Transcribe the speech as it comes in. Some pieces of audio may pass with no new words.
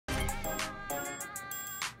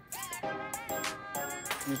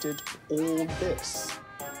you did all this.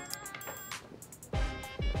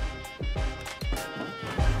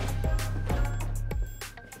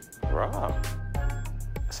 Wow.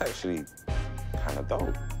 That's actually kind of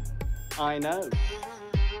dope. I know.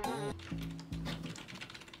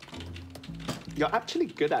 You're actually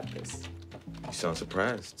good at this. You sound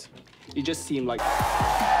surprised. You just seem like...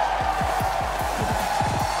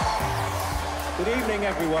 Good evening,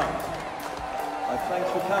 everyone. Thanks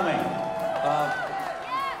for coming.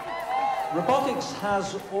 Robotics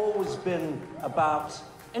has always been about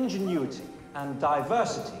ingenuity and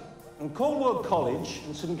diversity. And Cornwall College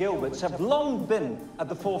and St Gilbert's have long been at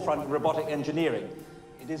the forefront of robotic engineering.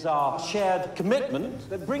 It is our shared commitment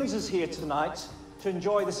that brings us here tonight to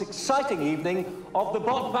enjoy this exciting evening of the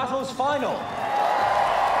Bot Battles Final.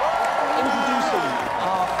 Introducing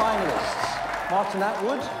our finalists, Martin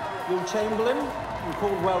Atwood, Will Chamberlain from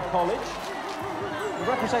Caldwell College, and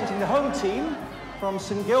representing the home team from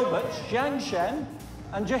St Gilbert's, Jiang Shen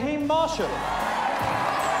and Jaheim Marshall.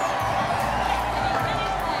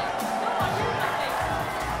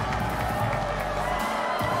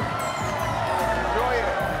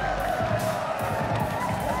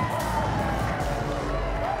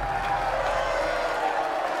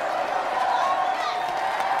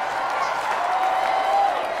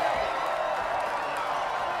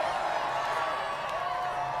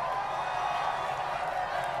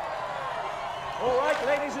 All right,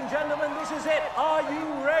 ladies and gentlemen, this is it. Are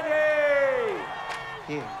you ready?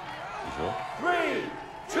 Here. You sure? 3,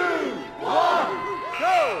 2, 1,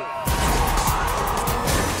 go!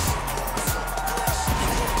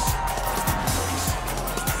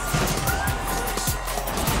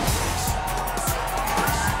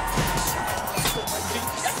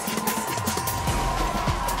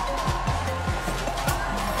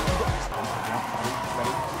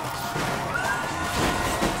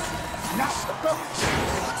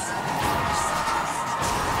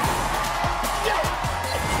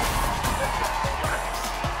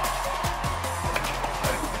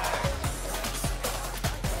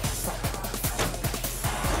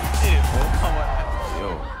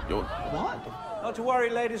 What? Not to worry,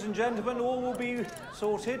 ladies and gentlemen, all will be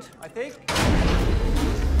sorted, I think.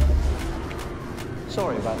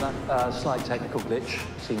 Sorry about that. Slight technical glitch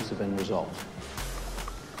seems to have been resolved.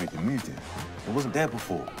 Wait, they moved it. It wasn't there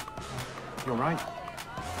before. You're right.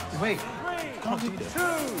 Wait. 3, 2, 1,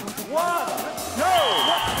 go!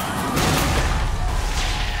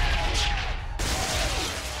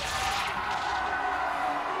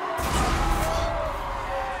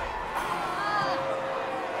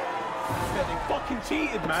 They fucking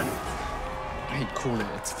cheated, man. I hate call it.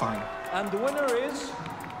 It's fine. And the winner is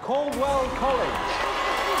Caldwell College.